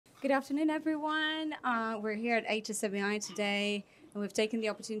Good afternoon, everyone. We're here at HSMAI today, and we've taken the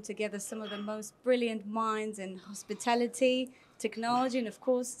opportunity to gather some of the most brilliant minds in hospitality, technology, and of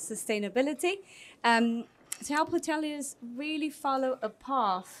course, sustainability, to help hoteliers really follow a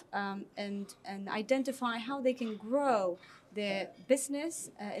path and identify how they can grow their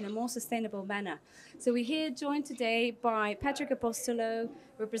business in a more sustainable manner. So we're here joined today by Patrick Apostolo,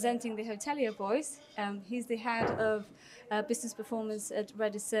 representing the Hotelier Voice. He's the head of business performance at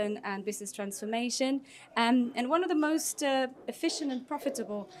Radisson and business transformation, and one of the most efficient and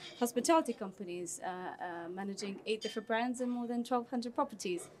profitable hospitality companies, managing 8 different brands and more than 1,200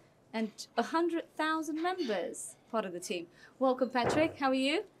 properties and 100,000 members, part of the team. Welcome, Patrick. How are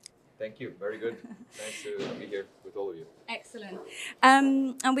you? Thank you. Very good. Nice to be here with all of you. Excellent.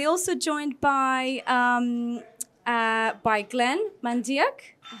 And we're also joined by Glenn Mandziuk,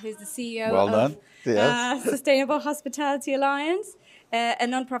 who's the CEO of Sustainable Hospitality Alliance, a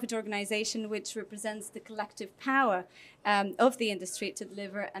non-profit organization which represents the collective power of the industry to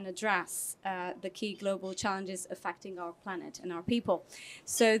deliver and address the key global challenges affecting our planet and our people.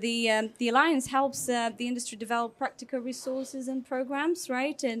 So the Alliance helps the industry develop practical resources and programs,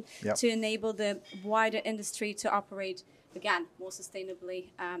 right? And to enable the wider industry to operate, again, more sustainably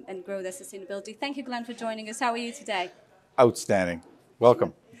and grow their sustainability. Thank you, Glenn, for joining us. How are you today? Outstanding.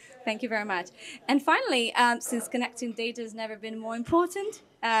 Welcome. Thank you very much. And finally, since connecting data has never been more important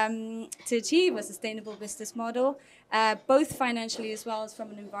to achieve a sustainable business model, both financially as well as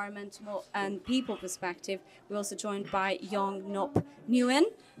from an environmental and people perspective, we're also joined by Nguyen,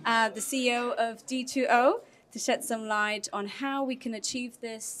 the CEO of d2o, to shed some light on how we can achieve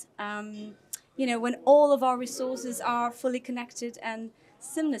this, when all of our resources are fully connected and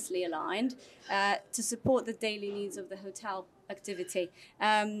seamlessly aligned to support the daily needs of the hotel activity.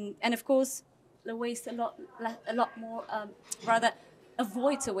 And of course, the waste a lot more,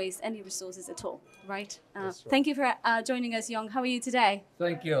 avoid to waste any resources at all, right? Right. Thank you for joining us, Young. How are you today?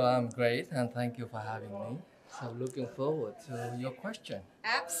 Thank you, I'm great, and thank you for having me. So looking forward to your question.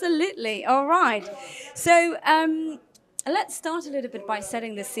 Absolutely. All right. So let's start a little bit by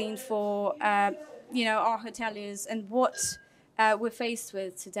setting the scene for, our hoteliers and what we're faced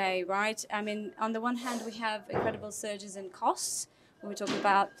with today, right? I mean, on the one hand, we have incredible surges in costs. When we talk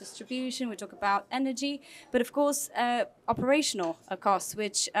about distribution, we talk about energy, but of course, operational costs,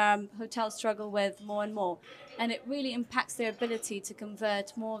 which hotels struggle with more and more. And it really impacts their ability to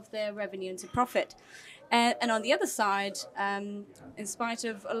convert more of their revenue into profit. And on the other side, in spite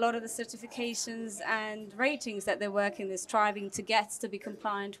of a lot of the certifications and ratings that they're working, they're striving to get to be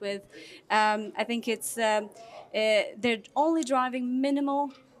compliant with, I think it's they're only driving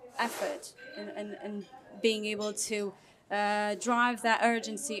minimal effort and being able to drive that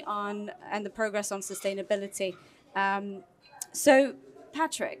urgency on and the progress on sustainability. So,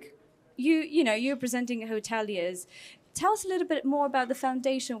 Patrick, you're presenting hoteliers. Tell us a little bit more about the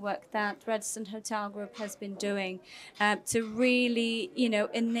foundation work that Radisson Hotel Group has been doing to really,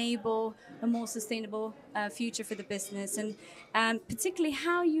 enable a more sustainable future for the business, and particularly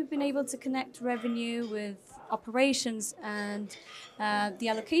how you've been able to connect revenue with operations and the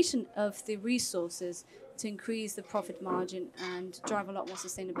allocation of the resources to increase the profit margin and drive a lot more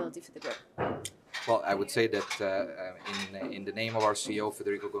sustainability for the group. Well, I would say that in the name of our CEO,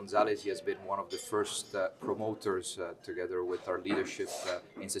 Federico Gonzalez, he has been one of the first promoters, together with our leadership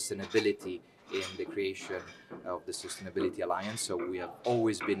in sustainability, in the creation of the Sustainability Alliance. So we have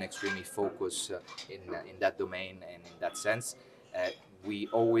always been extremely focused in that domain and in that sense. We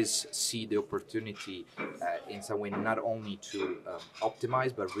always see the opportunity in some way not only to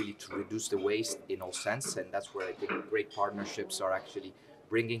optimize, but really to reduce the waste in all sense. And that's where I think great partnerships are actually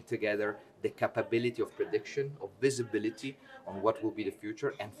bringing together the capability of prediction, of visibility on what will be the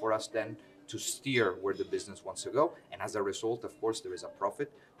future, and for us then to steer where the business wants to go. And as a result, of course, there is a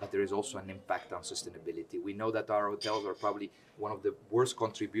profit, but there is also an impact on sustainability. We know that our hotels are probably one of the worst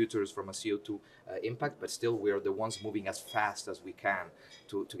contributors from a CO2 impact, but still we are the ones moving as fast as we can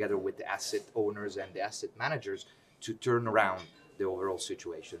together with the asset owners and the asset managers to turn around the overall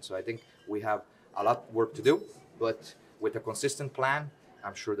situation. So I think we have a lot of work to do, but with a consistent plan,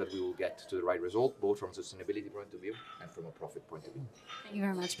 I'm sure that we will get to the right result, both from a sustainability point of view and from a profit point of view. Thank you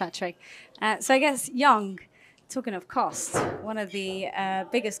very much, Patrick. So I guess, Young, talking of costs, one of the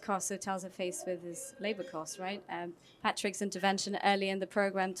biggest costs hotels are faced with is labor costs, right? Patrick's intervention earlier in the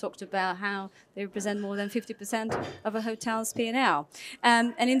program talked about how they represent more than 50% of a hotel's P&L.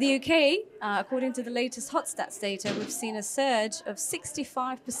 And in the UK, according to the latest Hotstats data, we've seen a surge of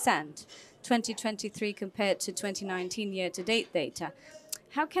 65% 2023 compared to 2019 year-to-date data.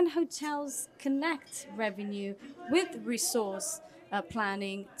 How can hotels connect revenue with resource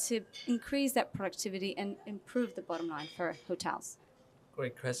planning to increase that productivity and improve the bottom line for hotels?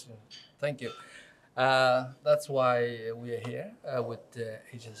 Great question. Thank you. That's why we are here with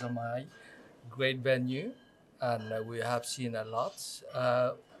HSMAI. Great venue, and we have seen a lot.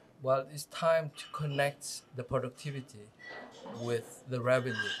 Well, it's time to connect the productivity with the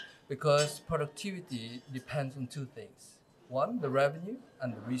revenue, because productivity depends on two things. One, the revenue,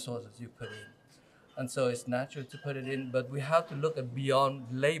 and the resources you put in. And so it's natural to put it in, but we have to look at beyond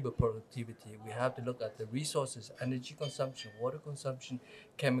labor productivity. We have to look at the resources, energy consumption, water consumption,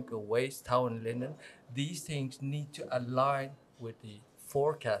 chemical waste, towel and linen. These things need to align with the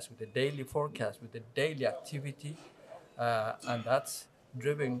forecast, with the daily forecast, with the daily activity, and that's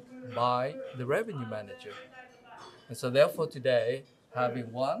driven by the revenue manager. And so therefore today,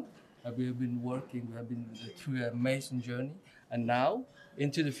 having one, we have been working, we have been through an amazing journey, and now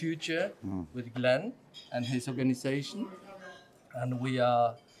into the future with Glenn and his organization, and we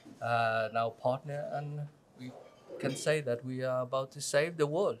are now partner, and we can say that we are about to save the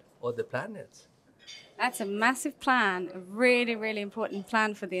world or the planet. That's a massive plan, a really, really important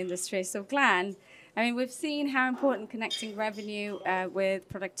plan for the industry. So Glenn, I mean, we've seen how important connecting revenue with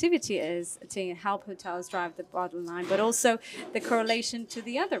productivity is to help hotels drive the bottom line, but also the correlation to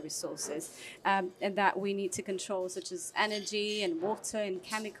the other resources and that we need to control, such as energy and water and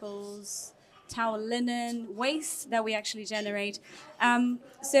chemicals, towel, linen, waste that we actually generate.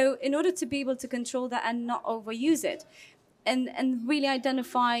 So in order to be able to control that and not overuse it, and really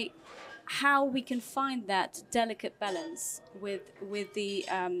identify how we can find that delicate balance with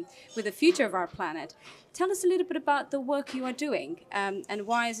the future of our planet. Tell us a little bit about the work you are doing, and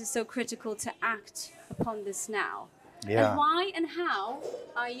why is it so critical to act upon this now? Yeah. And why and how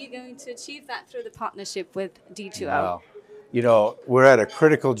are you going to achieve that through the partnership with d2o? Wow. You know, we're at a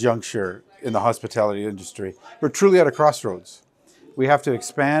critical juncture in the hospitality industry. We're truly at a crossroads. We have to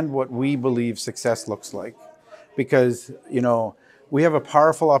expand what we believe success looks like, because, you know, we have a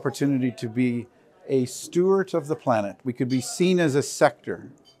powerful opportunity to be a steward of the planet. We could be seen as a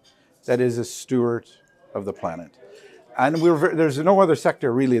sector that is a steward of the planet. And there's no other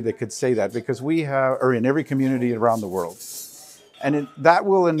sector really that could say that, because we are in every community around the world. And that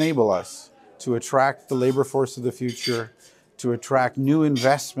will enable us to attract the labor force of the future, to attract new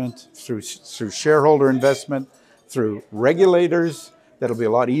investment through shareholder investment, through regulators. That'll be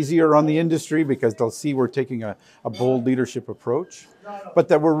a lot easier on the industry because they'll see we're taking a bold leadership approach, but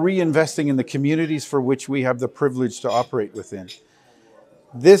that we're reinvesting in the communities for which we have the privilege to operate within.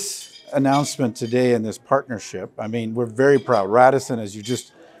 This announcement today and this partnership, I mean, we're very proud. Radisson, as you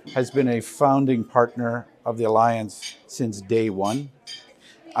just, has been a founding partner of the Alliance since day one.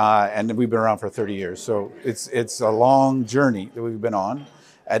 And we've been around for 30 years. So it's a long journey that we've been on,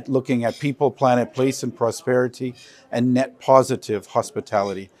 at looking at people, planet, place, and prosperity, and net positive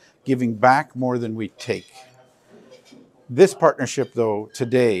hospitality, giving back more than we take. This partnership, though,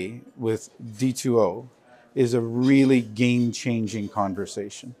 today with d2o is a really game-changing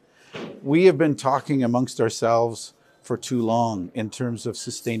conversation. We have been talking amongst ourselves for too long in terms of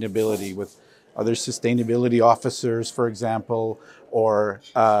sustainability, with other sustainability officers, for example, or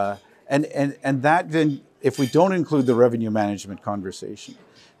and that then, if we don't include the revenue management conversation,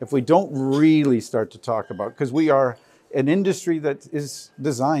 if we don't really start to talk about, because we are an industry that is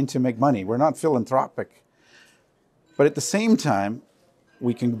designed to make money, we're not philanthropic, but at the same time,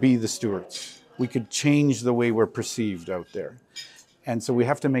 we can be the stewards. We could change the way we're perceived out there. And so we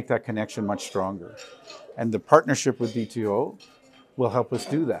have to make that connection much stronger. And the partnership with d2o will help us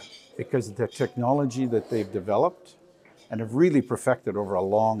do that, because the technology that they've developed and have really perfected over a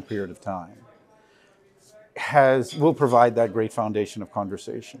long period of time will provide that great foundation of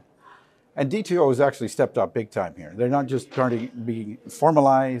conversation. And d2o has actually stepped up big time here. They're not just trying to be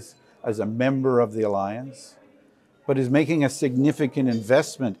formalized as a member of the Alliance, but is making a significant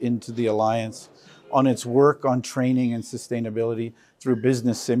investment into the Alliance on its work on training and sustainability through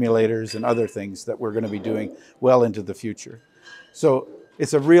business simulators and other things that we're going to be doing well into the future. So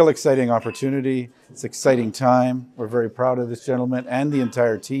it's a real exciting opportunity. It's an exciting time. We're very proud of this gentleman, and the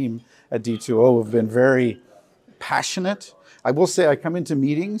entire team at d2o have been very passionate. I will say, I come into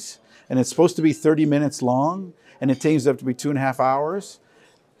meetings and it's supposed to be 30 minutes long, and it takes up to be 2.5 hours.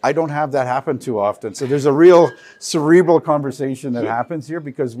 I don't have that happen too often. So there's a real cerebral conversation that happens here,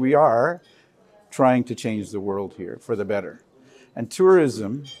 because we are trying to change the world here for the better. And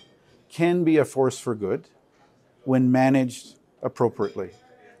tourism can be a force for good when managed appropriately.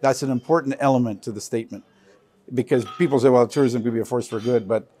 That's an important element to the statement, because people say, well, tourism could be a force for good,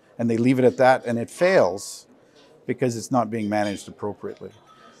 and they leave it at that, and it fails because it's not being managed appropriately.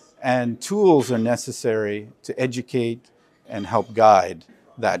 And tools are necessary to educate and help guide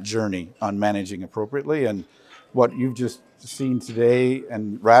that journey on managing appropriately. And what you've just seen today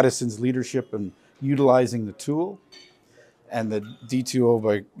and Radisson's leadership and utilizing the tool and the d2o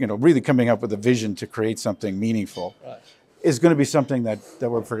by really coming up with a vision to create something meaningful is going to be something that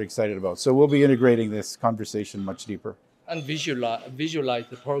we're pretty excited about. So we'll be integrating this conversation much deeper. And visualize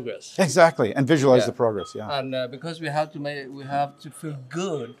the progress. Exactly, and visualize the progress. Yeah. And because we have to feel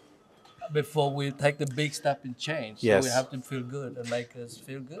good before we take the big step in change. Yes. So we have to feel good and make us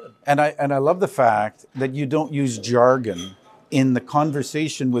feel good. And I love the fact that you don't use jargon in the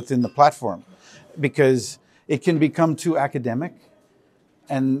conversation within the platform, because it can become too academic,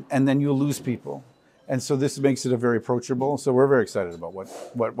 and then you'll lose people. And so this makes it a very approachable. So we're very excited about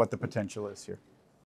what the potential is here.